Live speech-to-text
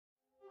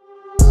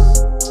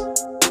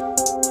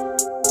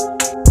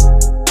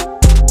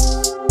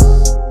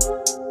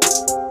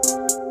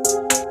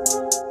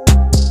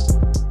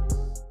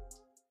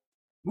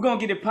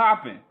gonna get it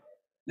popping.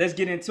 Let's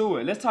get into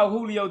it. Let's talk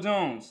Julio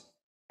Jones.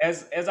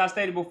 As I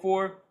stated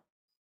before,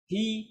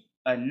 he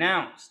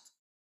announced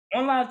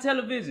on live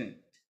television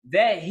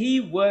that he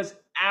was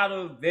out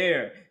of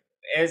there,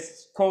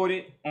 as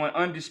quoted on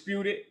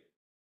Undisputed.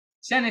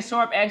 Shannon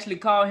Sharpe actually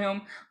called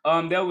him.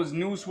 There was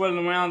news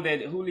swirling around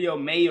that Julio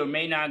may or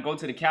may not go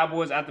to the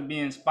Cowboys after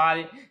being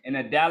spotted in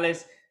a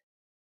Dallas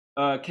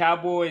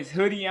Cowboys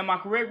hoodie. Am I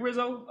correct,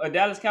 Rizzo? A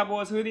Dallas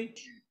Cowboys hoodie?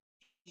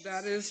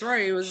 That is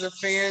right. It was a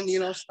fan,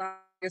 stopping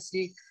us.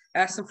 He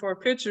asked him for a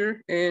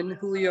picture, and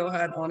Julio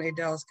had on a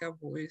Dallas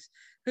Cowboys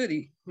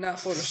hoodie, not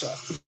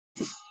Photoshop.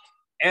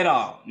 At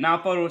all.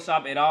 Not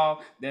Photoshop at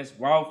all. That's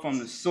raw from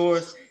the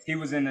source. He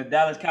was in the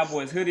Dallas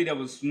Cowboys hoodie. There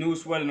was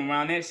news swirling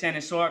around that.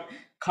 Shannon Sharpe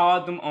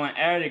called them on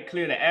air to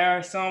clear the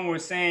air. Some were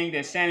saying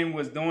that Shannon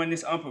was doing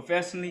this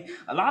unprofessionally.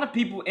 A lot of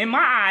people, in my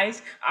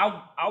eyes,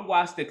 I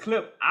watched the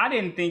clip. I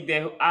didn't think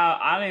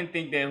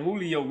that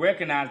Julio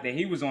recognized that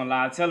he was on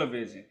live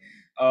television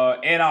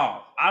at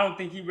all. I don't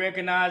think he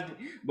recognized it.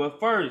 But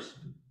first,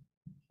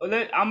 I'm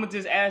gonna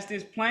just ask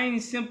this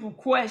plain simple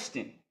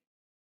question.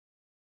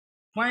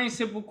 Plain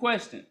simple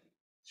question.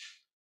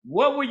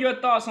 What were your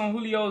thoughts on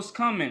Julio's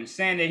comments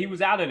saying that he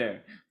was out of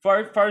there?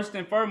 First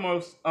and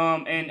foremost,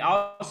 and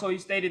also he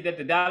stated that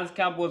the Dallas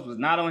Cowboys was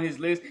not on his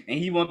list, and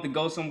he wanted to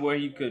go somewhere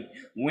he could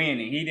win,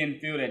 and he didn't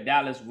feel that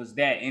Dallas was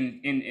that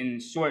in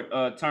short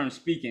term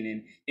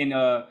speaking, and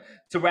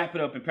to wrap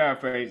it up and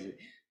paraphrase it.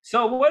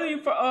 So what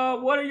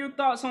are your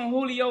thoughts on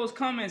Julio's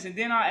comments, and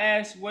then I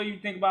ask what do you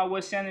think about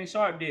what Shannon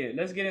Sharpe did?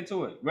 Let's get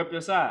into it. Rep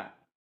your side.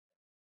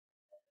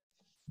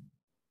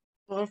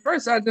 Well,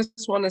 first, I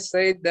just want to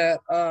say that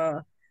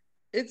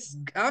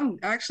I'm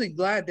actually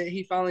glad that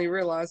he finally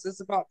realized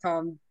it's about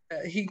time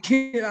that he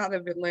get out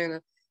of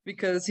Atlanta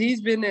because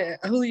he's been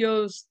at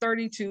Julio's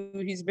 32.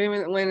 He's been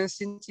in Atlanta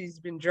since he's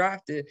been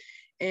drafted,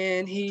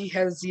 and he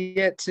has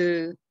yet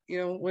to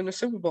win a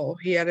Super Bowl.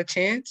 He had a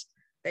chance.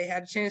 They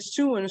had a chance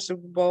to win a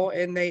Super Bowl,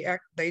 and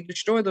they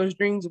destroyed those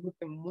dreams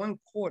within 1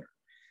 quarter.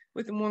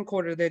 Within 1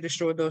 quarter, they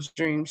destroyed those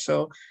dreams.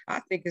 So I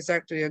think it's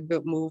actually a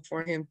good move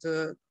for him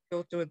to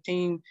go to a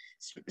team,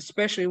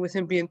 especially with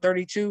him being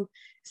 32.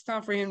 It's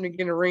time for him to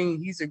get a ring.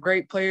 He's a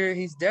great player.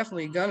 He's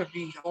definitely gonna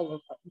be I'm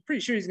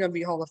pretty sure he's gonna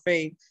be Hall of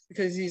Fame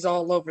because he's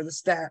all over the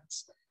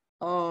stats.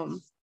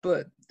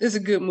 But it's a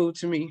good move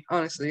to me,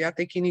 honestly. I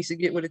think he needs to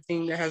get with a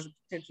team that has the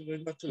potential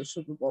to go to the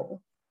Super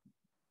Bowl.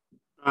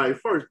 All right,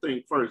 first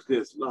thing first,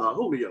 this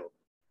Julio.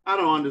 I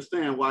don't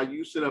understand why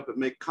you sit up and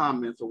make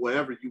comments or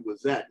wherever you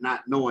was at,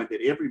 not knowing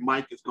that every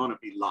mic is going to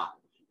be live.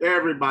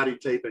 Everybody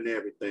taping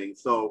everything.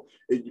 So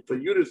for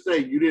you to say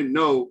you didn't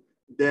know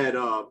that,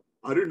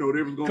 I didn't know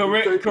they was going to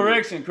be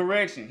taping.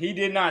 Correction. He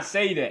did not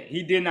say that.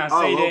 He did not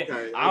say that.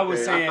 Okay. I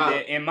was saying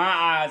that in my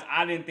eyes,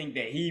 I didn't think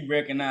that he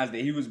recognized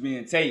that he was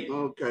being taped.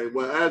 Okay.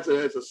 Well, as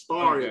a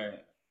star,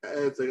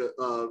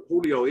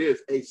 Julio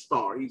is a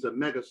star. He's a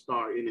mega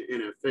star in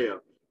the NFL.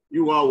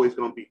 You always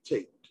going to be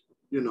taped.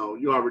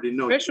 You already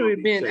know. Especially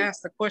being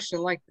asked a question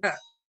like that.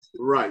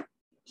 Right.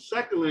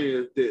 Secondly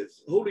is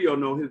this. Julio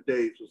know his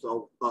days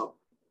was up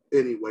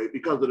anyway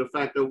because of the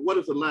fact that what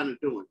is Atlanta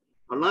doing?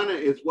 Atlanta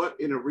is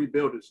in a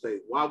rebuilding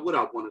stage. Why would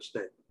I want to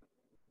stay?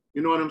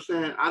 You know what I'm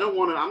saying?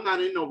 I'm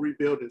not in no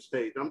rebuilding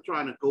stage. I'm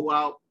trying to go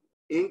out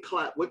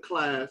with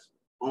class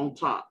on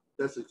top.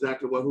 That's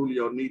exactly what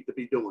Julio needs to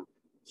be doing.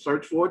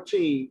 Search for a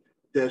team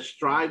that's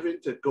striving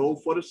to go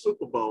for the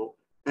Super Bowl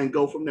and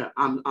go from there.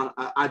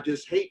 I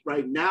just hate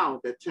right now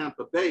that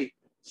Tampa Bay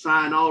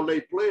signed all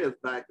their players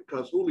back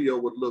because Julio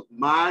would look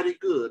mighty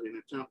good in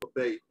a Tampa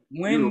Bay.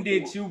 When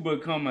did you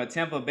become a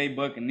Tampa Bay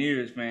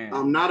Buccaneers fan?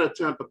 I'm not a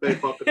Tampa Bay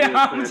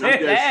Buccaneers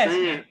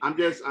fan. I'm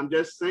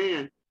just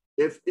saying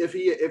if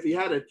he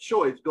had a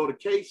choice, go to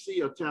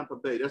KC or Tampa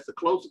Bay. That's the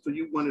closest to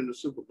you winning the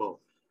Super Bowl.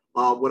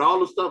 With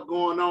all the stuff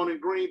going on in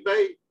Green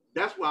Bay,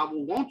 that's where I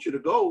would want you to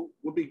go.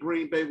 Would be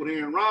Green Bay with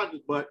Aaron Rodgers,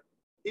 but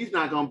he's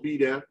not going to be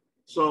there.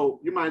 So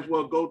you might as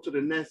well go to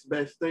the next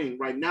best thing.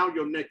 Right now,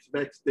 your next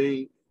best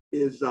thing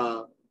is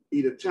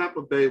either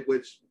Tampa Bay,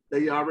 which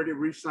they already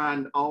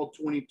re-signed all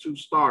 22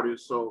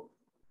 starters. So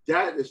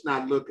that is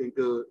not looking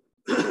good.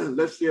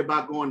 Let's see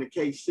about going to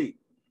KC.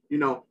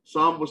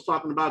 Some was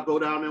talking about go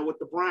down there with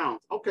the Browns.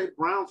 Okay,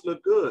 Browns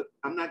look good.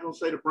 I'm not going to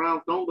say the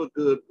Browns don't look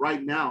good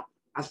right now.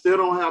 I still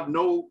don't have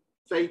no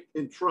faith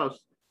and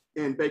trust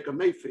in Baker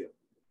Mayfield.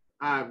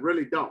 I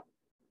really don't.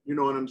 You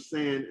know what I'm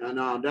saying?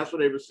 And that's what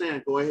they were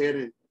saying. Go ahead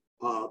and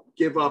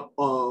give up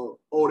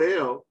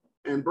Odell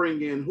and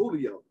bring in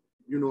Julio.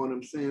 You know what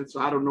I'm saying? So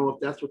I don't know if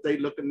that's what they're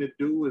looking to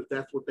do, if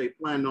that's what they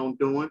plan on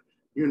doing,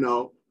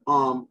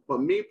 For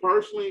me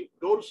personally,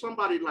 go to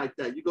somebody like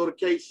that. You go to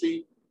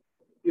KC,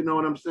 you know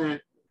what I'm saying?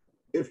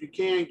 If you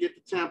can get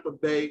to Tampa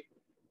Bay,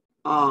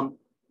 you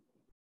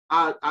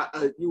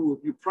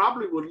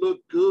probably would look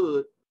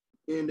good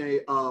in a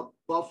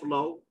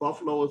Buffalo.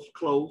 Buffalo is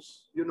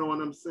close, you know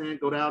what I'm saying?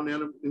 Go down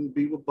there and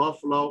be with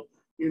Buffalo.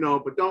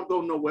 But don't go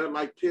nowhere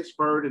like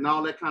Pittsburgh and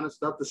all that kind of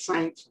stuff. The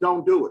Saints,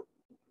 don't do it.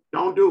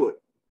 Don't do it.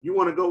 You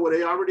want to go where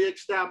they already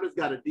established,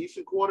 got a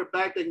decent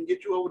quarterback that can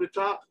get you over the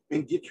top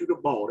and get you the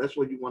ball. That's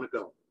where you want to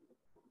go.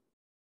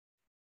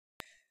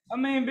 I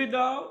mean, big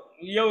dog,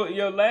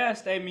 your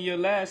last statement, your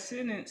last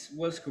sentence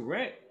was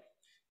correct.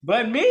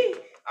 But me,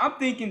 I'm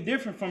thinking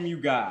different from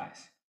you guys.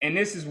 And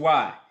this is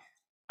why.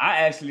 I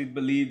actually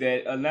believe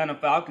that Atlanta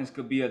Falcons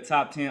could be a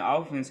top 10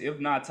 offense, if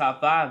not top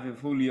 5, if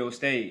Julio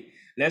stayed.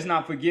 Let's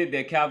not forget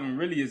that Calvin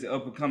really is an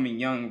up-and-coming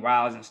young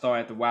rising star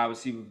at the wide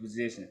receiver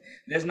position.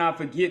 Let's not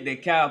forget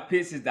that Kyle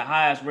Pitts is the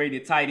highest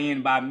rated tight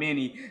end by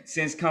many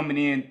since coming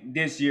in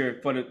this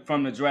year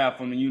from the draft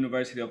from the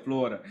University of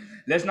Florida.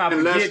 Let's not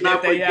forget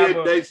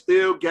they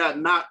still got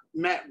not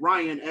Matt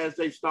Ryan as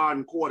they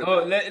starting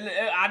quarterback.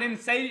 I didn't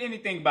say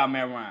anything about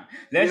Matt Ryan.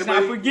 Let's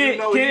not forget.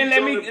 Can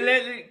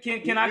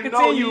I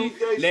continue?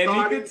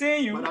 Let me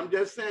continue. But I'm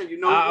just saying,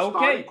 he's the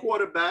starting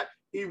quarterback.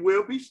 He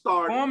will be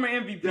starting. Former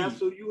MVP. That's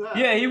who you have.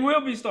 Yeah, he will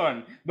be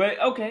starting. But,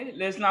 okay,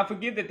 let's not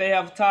forget that they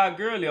have Todd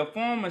Gurley, a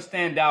former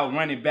standout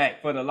running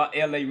back for the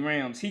LA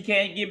Rams. He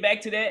can't get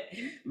back to that.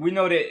 We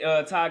know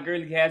that Todd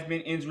Gurley has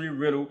been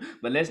injury-riddled,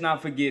 but let's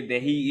not forget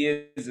that he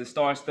is a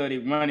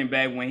star-studded running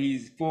back when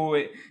he's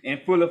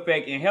in full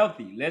effect and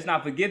healthy. Let's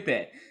not forget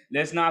that.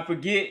 Let's not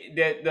forget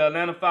that the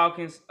Atlanta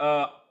Falcons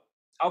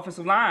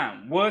offensive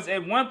line was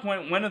at one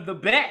point one of the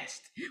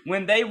best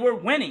when they were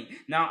winning.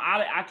 Now,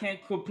 I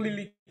can't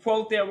completely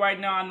quote that right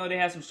now. I know they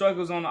had some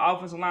struggles on the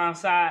offensive line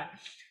side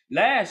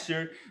last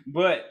year,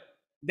 but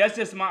that's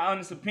just my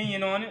honest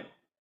opinion on it.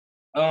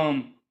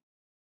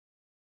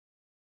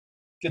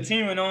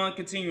 Continuing on.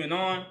 Continuing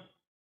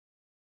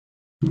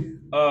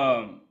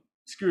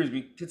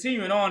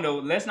on though,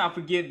 let's not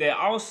forget that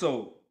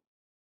also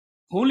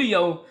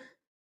Julio,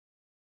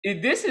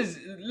 let's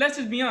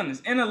just be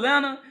honest, in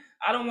Atlanta,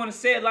 I don't want to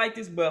say it like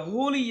this, but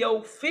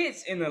Julio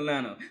fits in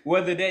Atlanta.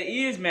 Whether that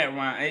is Matt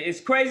Ryan, as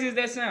crazy as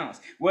that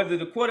sounds, whether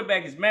the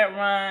quarterback is Matt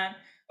Ryan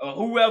or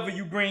whoever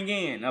you bring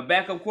in, a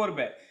backup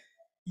quarterback,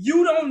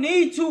 you don't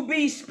need to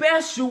be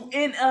special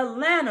in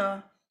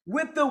Atlanta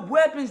with the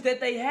weapons that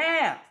they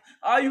have.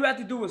 All you have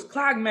to do is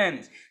clock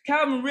manage.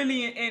 Calvin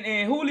Ridley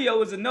and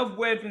Julio is enough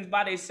weapons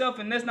by themselves.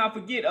 And let's not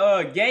forget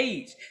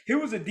Gage. He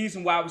was a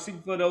decent wide receiver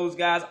for those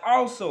guys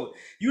also.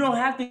 You don't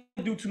have to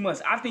do too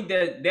much. I think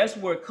that's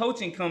where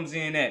coaching comes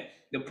in at.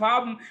 The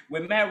problem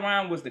with Matt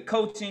Ryan was the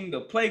coaching,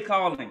 the play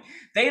calling.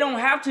 They don't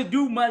have to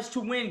do much to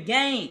win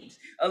games.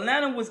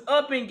 Atlanta was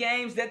up in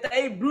games that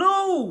they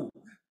blew.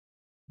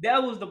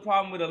 That was the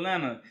problem with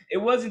Atlanta. It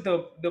wasn't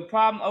the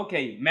problem.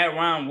 Okay, Matt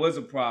Ryan was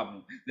a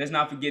problem. Let's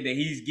not forget that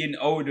he's getting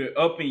older,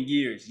 up in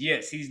years.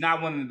 Yes, he's not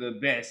one of the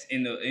best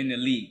in the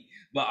league.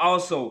 But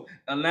also,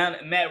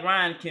 Matt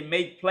Ryan can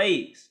make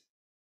plays.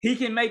 He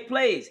can make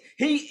plays.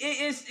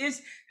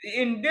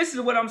 And this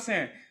is what I'm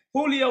saying.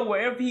 Julio,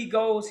 wherever he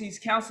goes, he's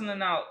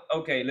counseling out.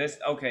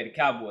 The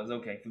Cowboys.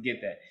 Okay,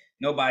 forget that.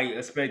 Nobody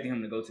expected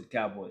him to go to the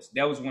Cowboys.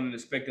 That was one of the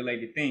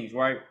speculated things,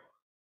 right?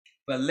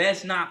 But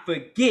let's not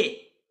forget,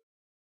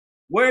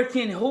 where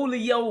can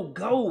Julio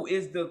go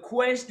is the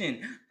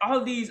question.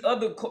 All these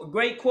other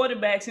great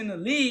quarterbacks in the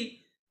league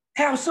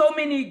have so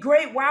many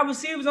great wide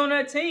receivers on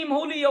their team.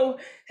 Julio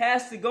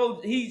has to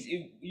go.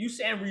 You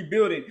saying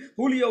rebuilding.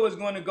 Julio is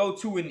going to go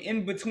to an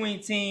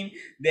in-between team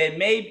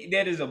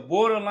that is a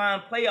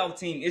borderline playoff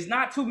team. It's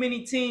not too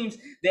many teams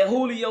that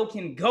Julio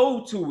can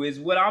go to is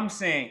what I'm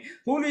saying.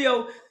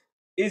 Julio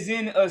is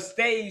in a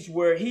stage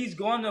where he's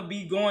going to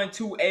be going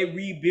to a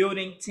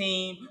rebuilding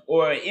team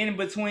or an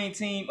in-between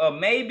team or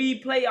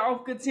maybe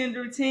playoff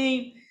contender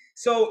team.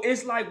 So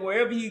it's like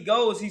wherever he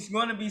goes, he's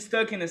going to be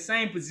stuck in the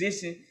same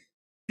position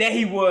that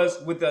he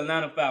was with the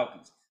Atlanta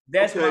Falcons.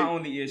 That's my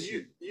only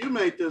issue. You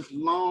made this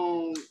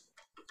long,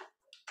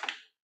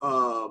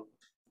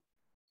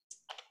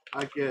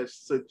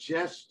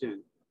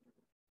 suggestion.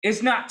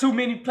 It's not too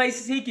many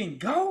places he can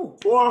go.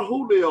 For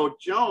Julio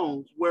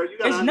Jones, where you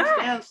got to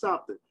understand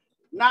something.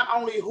 Not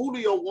only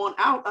Julio want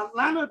out,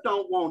 Atlanta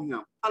don't want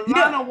him.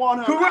 Atlanta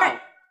want him out.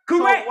 Correct.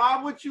 So why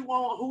would you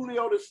want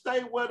Julio to stay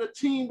where the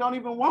team don't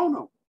even want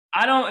him?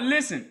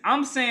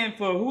 I'm saying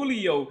for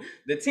Julio,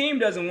 the team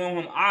doesn't want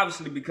him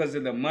obviously because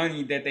of the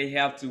money that they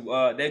have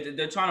to,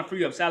 they're trying to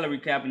free up salary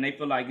cap and they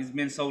feel like it's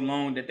been so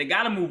long that they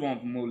got to move on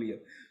from Julio.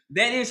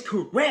 That is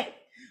correct.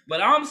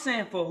 But I'm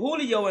saying for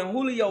Julio and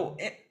Julio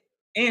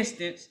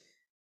instance,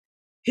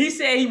 he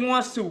said he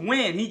wants to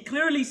win. He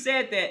clearly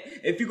said that.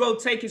 If you go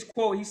take his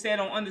quote, he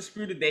said on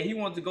Undisputed that he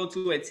wants to go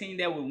to a team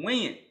that would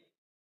win.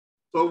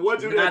 So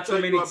what do that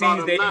tell you about Atlanta?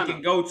 Not too many teams that he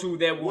can go to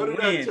that will win.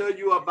 What do that tell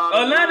you about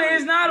Atlanta?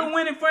 Is not a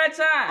winning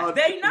franchise.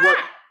 They not.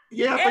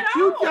 But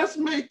you just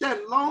made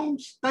that long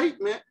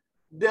statement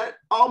that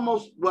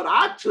almost what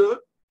I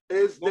took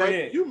is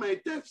that you made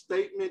that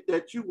statement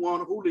that you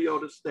want Julio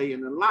to stay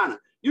in Atlanta.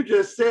 You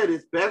just said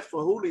it's best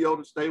for Julio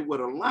to stay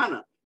with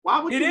Atlanta. Why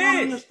would you want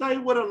him to stay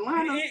with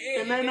Atlanta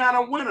and they're not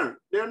a winner?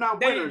 They're not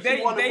winners.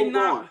 You want to move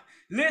on.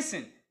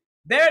 Listen,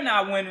 they're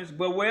not winners,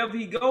 but wherever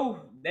he goes,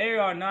 they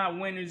are not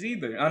winners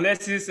either.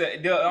 Unless it's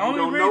the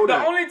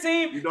only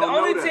team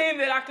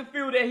that I can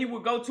feel that he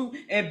would go to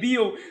and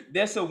build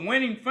that's a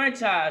winning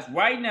franchise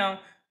right now.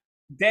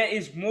 that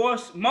is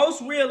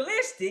most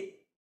realistic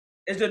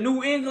is the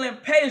New England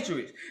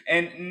Patriots.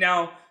 And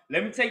now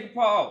let me take a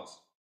pause.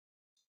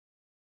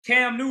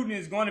 Cam Newton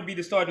is going to be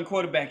the starting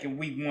quarterback in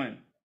week 1.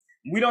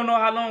 We don't know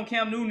how long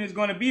Cam Newton is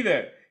going to be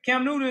there.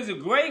 Cam Newton is a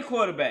great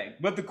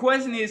quarterback, but the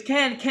question is,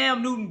 can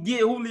Cam Newton get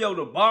Julio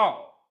the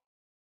ball?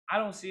 I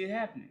don't see it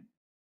happening.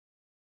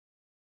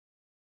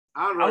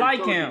 I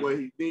like Cam. Where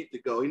he needs to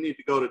go. He needs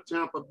to go to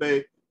Tampa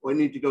Bay or he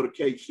needs to go to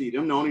KC.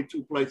 Them the only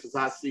 2 places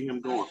I see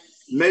him going.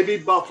 Maybe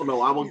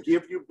Buffalo. I will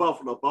give you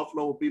Buffalo.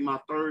 Buffalo will be my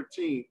 3rd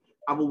team.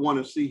 I would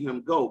want to see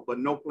him go, but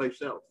no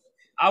place else.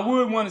 I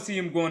would want to see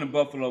him going to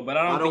Buffalo, but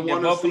I don't think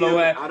that Buffalo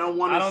has. I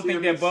don't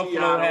think that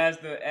Buffalo has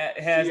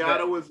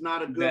Seattle is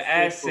not a good the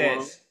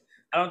assets.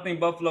 I don't think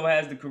Buffalo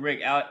has the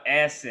correct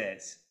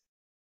assets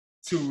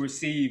to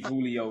receive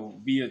Julio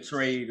via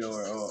trade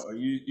or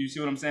you see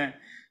what I'm saying?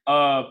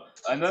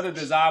 Another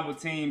desirable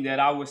team that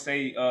I would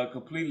say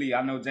completely,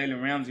 I know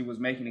Jalen Ramsey was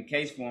making a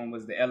case for him,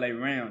 was the LA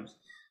Rams.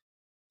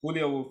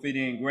 Julio will fit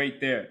in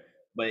great there,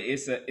 but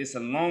it's a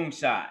long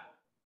shot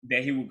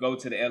that he would go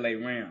to the LA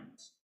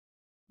Rams.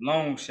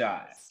 Long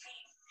shot.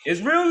 It's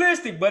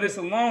realistic, but it's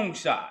a long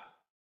shot.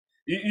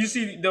 You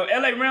see, the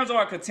LA Rams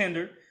are a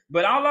contender,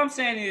 but all I'm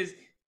saying is,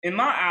 in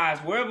my eyes,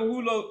 wherever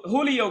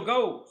Julio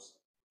goes,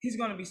 he's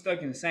going to be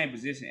stuck in the same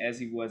position as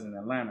he was in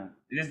Atlanta.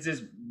 It's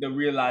just the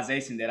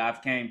realization that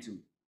I've came to.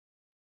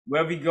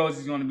 Wherever he goes,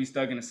 he's going to be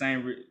stuck in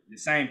the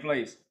same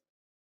place.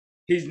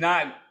 He's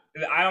not.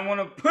 I don't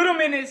want to put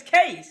him in his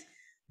case,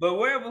 but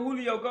wherever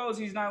Julio goes,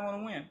 he's not going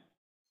to win.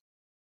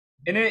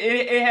 And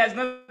it has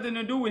nothing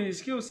to do with his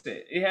skill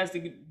set. It has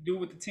to do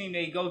with the team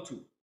they go to.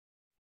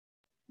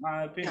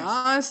 My opinion.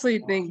 I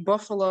honestly think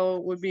Buffalo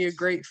would be a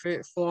great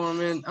fit for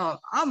him. And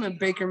I'm a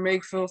Baker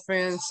Mayfield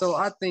fan, so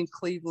I think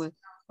Cleveland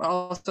will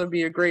also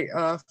be a great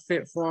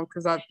fit for him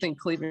because I think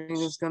Cleveland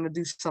is going to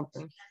do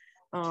something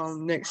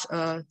next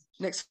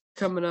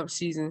coming up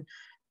season.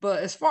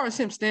 But as far as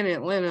him staying in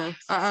Atlanta,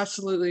 I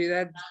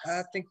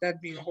think that'd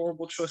be a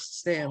horrible choice to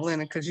stay in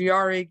Atlanta because you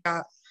already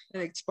got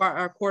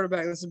our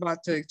quarterback is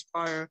about to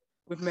expire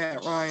with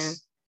Matt Ryan.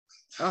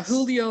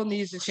 Julio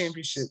needs a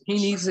championship. He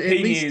needs at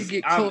least to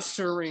get close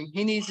to a ring.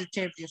 He needs a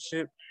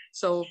championship.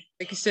 So,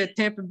 like you said,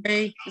 Tampa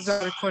Bay is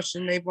out of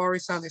question. They've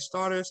already signed their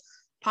starters.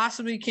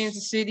 Possibly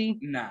Kansas City.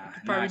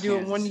 Probably do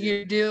a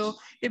 1-year deal.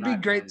 It'd be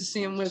great to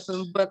see him with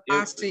them. But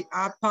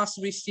I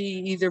possibly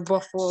see either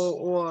Buffalo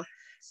or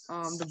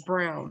the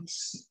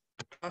Browns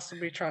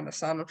possibly trying to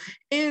sign him.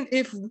 And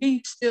if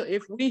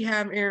we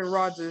have Aaron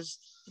Rodgers,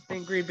 I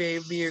think Green Bay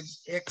would be an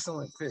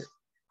excellent fit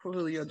for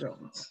Julio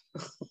Jones.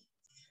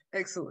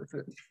 Excellent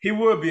fit. He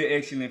would be an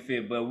excellent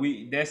fit, but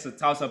that's a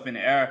toss-up in the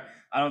air.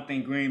 I don't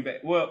think Green Bay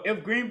 – well,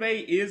 if Green Bay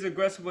is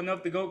aggressive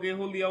enough to go get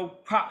Julio,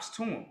 props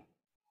to him.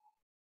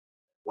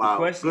 Wow. The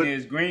question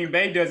is, Green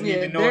Bay doesn't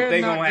even know if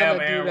they're going to have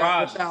Aaron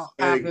Rodgers.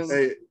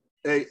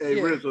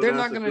 Rizzo, they're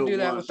not going to do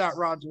that without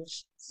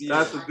Rodgers.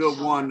 That's a good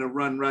one to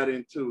run right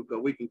into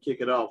because we can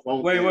kick it off.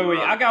 Wait.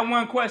 I got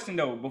one question,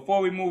 though.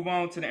 Before we move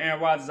on to the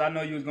Aaron Rodgers, I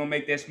know you was going to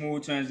make that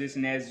smooth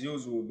transition as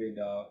usual, big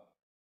dog.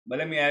 But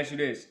let me ask you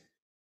this.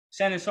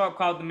 Shannon Sharpe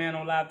called the man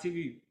on live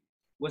TV.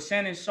 Was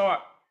Shannon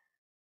Sharpe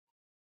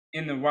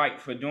in the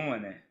right for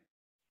doing that?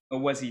 Or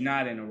was he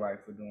not in the right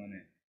for doing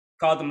that?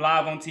 Called him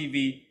live on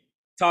TV,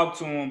 talked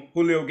to him.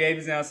 Julio gave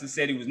his answer,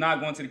 said he was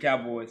not going to the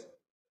Cowboys.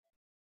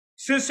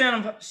 Should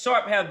Shannon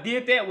Sharpe have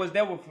did that? Was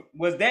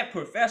that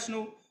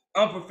professional,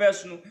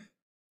 unprofessional,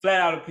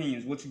 flat out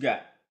opinions? What you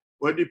got?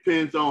 Well, it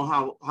depends on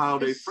how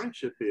their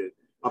friendship is.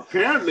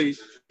 Apparently,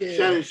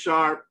 Shannon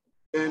Sharpe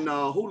and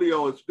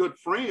Julio is good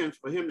friends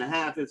for him to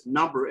have his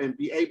number and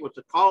be able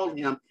to call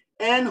him.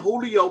 And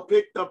Julio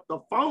picked up the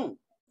phone.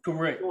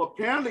 Correct. So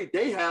apparently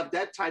they have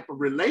that type of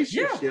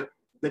relationship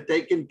that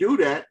they can do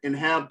that and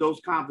have those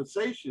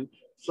conversations.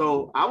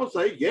 So I would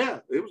say,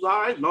 it was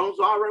all right. As long as it's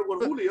all right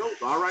with Julio,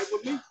 it's all right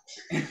with me.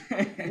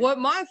 What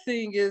my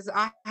thing is,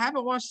 I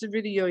haven't watched the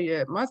video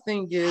yet. My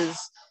thing is,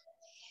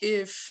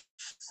 if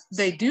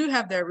they do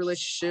have that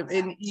relationship,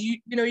 and you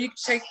can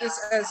take this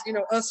as,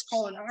 us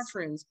calling our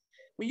friends.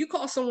 When you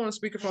call someone on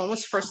speakerphone,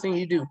 what's the first thing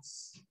you do?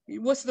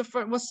 What's the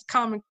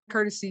common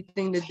courtesy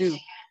thing to do?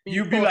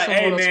 You be like,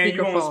 hey, man,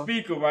 you on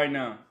speaker right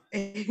now.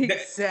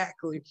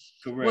 Exactly.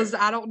 Correct.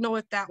 I don't know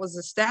if that was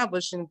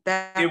established, and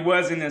that it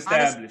wasn't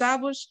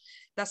established.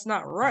 That's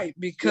not right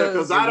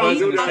because I don't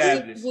do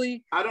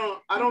that. I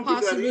don't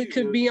possibly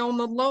could be on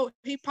the low.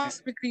 He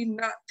possibly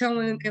not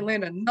telling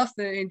Atlanta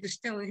nothing and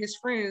just telling his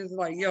friends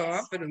like, "Yo,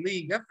 I'm for the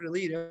league. I'm for the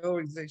lead the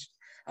organization.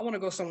 I want to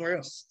go somewhere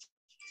else."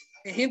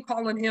 And him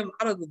calling him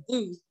out of the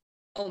blue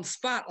on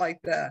spot like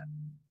that,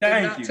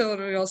 not telling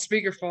him on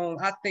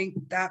speakerphone, I think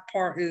that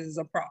part is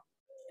a problem.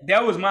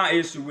 That was my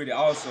issue with it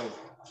also.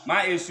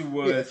 My issue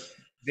was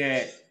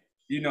that,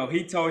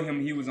 he told him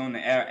he was on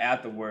the air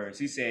afterwards.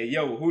 He said,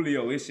 yo,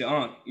 Julio, it's your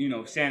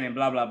uncle, Shannon,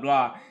 blah, blah,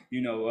 blah.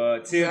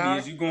 Tell me,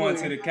 is you going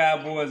to the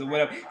Cowboys or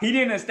whatever? He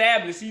didn't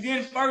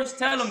first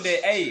tell him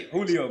that, hey,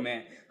 Julio,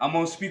 man, I'm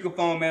on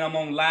speakerphone, man. I'm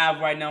on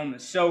live right now on the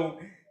show.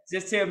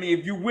 Just tell me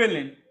if you're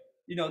willing.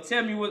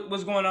 Tell me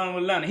what's going on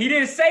with Atlanta. He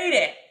didn't say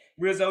that.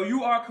 Rizzo,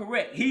 you are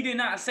correct. He did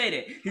not say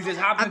that. He just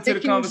hopped I into the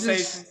think he was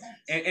conversation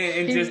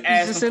and he just was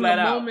asked just him in the flat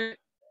out. moment.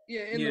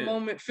 Yeah, in the Yeah.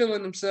 moment,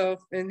 feeling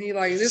himself, and he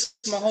like, this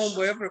is my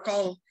homeboy. I'm gonna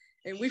call him,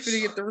 and we finna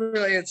get the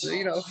real answer,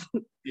 you know.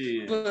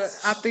 Yeah. But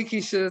I think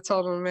he should have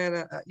told him,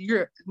 man,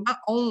 you're not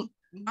only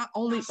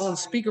on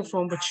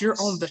speakerphone, but you're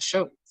on the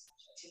show.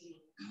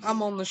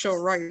 I'm on the show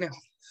right now.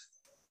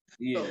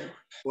 Yeah. So,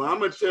 Well, I'm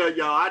gonna tell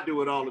y'all, I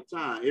do it all the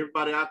time.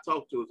 Everybody I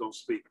talk to is on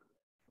speaker.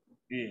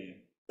 Yeah.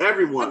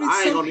 Everyone. I mean,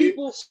 I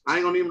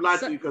ain't gonna even lie to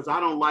some- you because I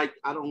don't like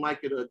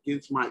it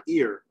against my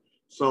ear.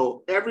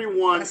 So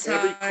everyone, that's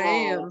every how I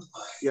call, am.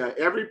 yeah,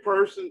 every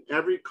person,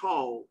 every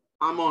call,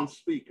 I'm on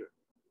speaker.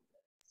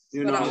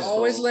 You But know, I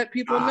always so let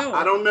people know.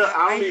 I don't know.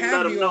 I don't even let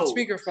have them you know. on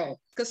speakerphone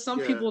because some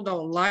Yeah. people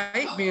don't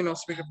like being on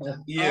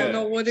speakerphone. Yeah. I don't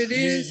know what it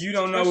is. You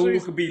don't know who especially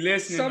could be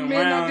listening some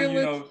men I around, deal you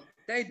with, know.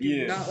 they do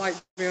Yeah. not like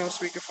being on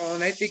speakerphone.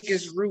 They think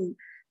it's rude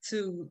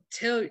to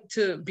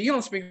be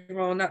on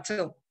speakerphone, not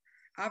tell.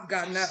 I've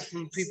gotten that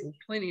from people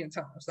plenty of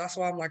times. That's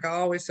why I'm like, I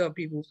always tell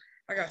people,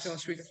 I got you on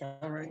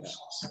speakerphone right now.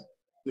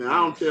 Yeah, I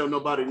don't tell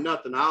nobody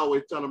nothing. I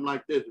always tell them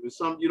like this: if it's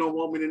something you don't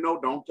want me to know,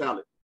 don't tell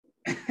it.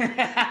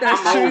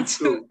 That's I'm true old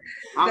school. too.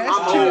 I'm That's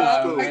old true. I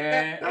school. like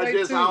that That's way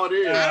just too. how it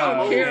is. I I'm don't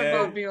old care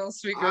school. about being on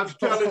speaker. I'm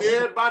telling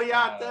everybody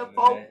out there, Oh,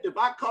 folks, man. if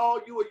I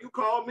call you or you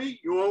call me,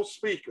 you're on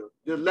speaker.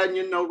 Just letting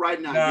you know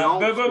right now. Nah, You're on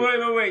but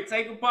speaker. wait.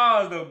 Take a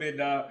pause though, bit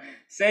dog.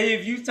 Say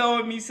if you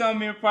told me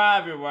something in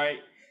private, right?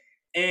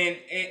 And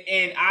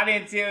I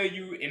didn't tell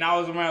you, and I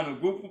was around a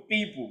group of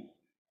people,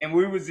 and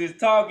we was just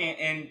talking,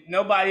 and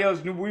nobody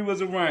else knew we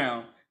was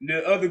around.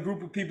 The other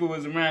group of people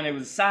was around, it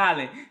was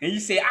silent, and you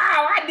say, "Oh,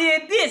 I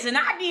did this and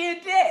I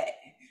did that."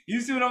 You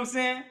see what I'm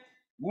saying?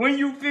 When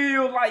you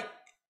feel like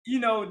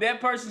that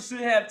person should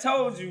have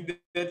told you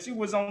that you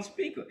was on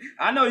speaker.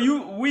 I know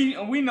you.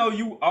 We know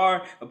you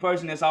are a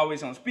person that's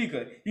always on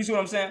speaker. You see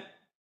what I'm saying?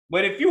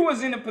 But if you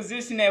was in the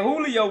position that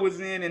Julio was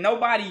in and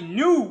nobody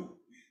knew.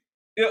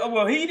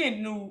 Well, he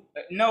didn't know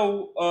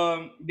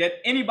that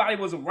anybody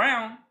was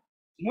around.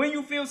 When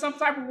you feel some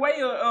type of way,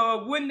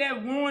 wouldn't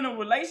that ruin a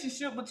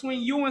relationship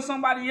between you and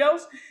somebody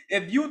else?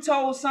 If you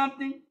told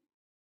something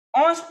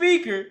on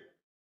speaker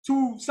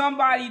to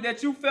somebody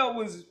that you felt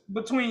was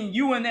between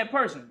you and that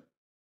person.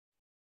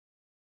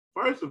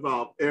 First of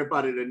all,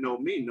 everybody that know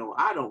me know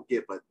I don't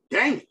give a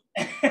damn.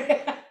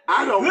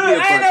 I don't Look, give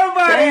ain't a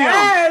nobody damn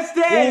asked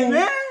that, who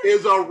man.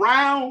 is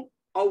around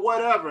or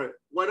whatever.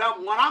 What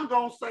I'm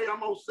gonna say, I'm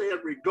gonna say it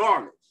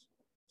regardless.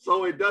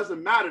 So it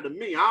doesn't matter to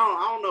me.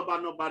 I don't know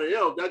about nobody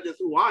else. That's just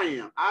who I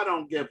am. I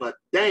don't give a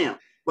damn.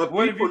 But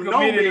What people if you know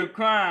committed me. a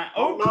crime?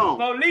 Hold Oh,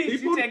 on. police!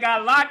 People, You just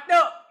got locked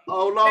up.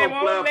 hold They on,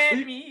 won't let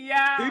Flav. me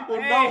out.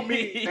 People know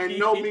me and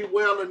know me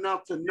well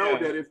enough to know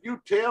that if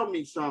you tell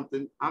me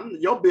something,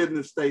 your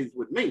business stays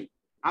with me.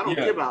 I don't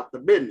give out the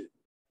business.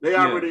 They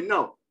already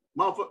know.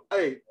 Motherfucker,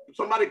 hey,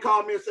 somebody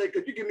called me and said,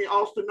 "Could you give me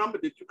Austin's number?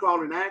 Did you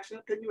call and ask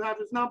him? Can you have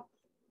his number?"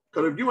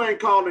 Because if you ain't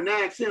called and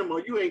asked him,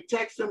 or you ain't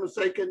text him and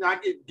say, "Can I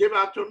give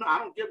out your number?" I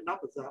don't give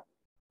numbers out.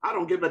 I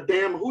don't give a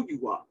damn who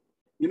you are.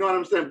 You know what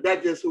I'm saying?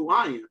 That's just who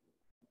I am.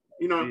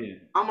 You know,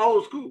 I'm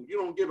old school. You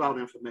don't give out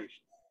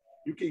information.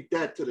 You keep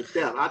that to the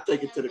death. I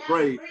take it to the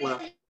grave,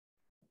 Flav.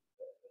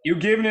 You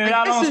giving it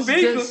out on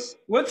speaker?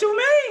 What you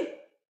mean?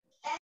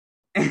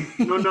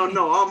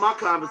 No. All my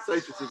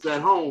conversations is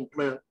at home,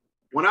 Flav.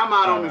 When I'm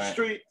out on the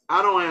street,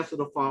 I don't answer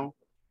the phone.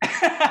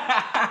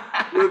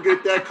 You'll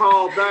get that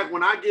call back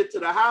when I get to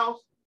the house.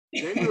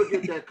 Then you'll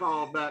get that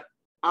call back.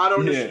 Out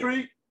on the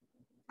street,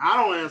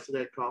 I don't answer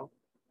that call.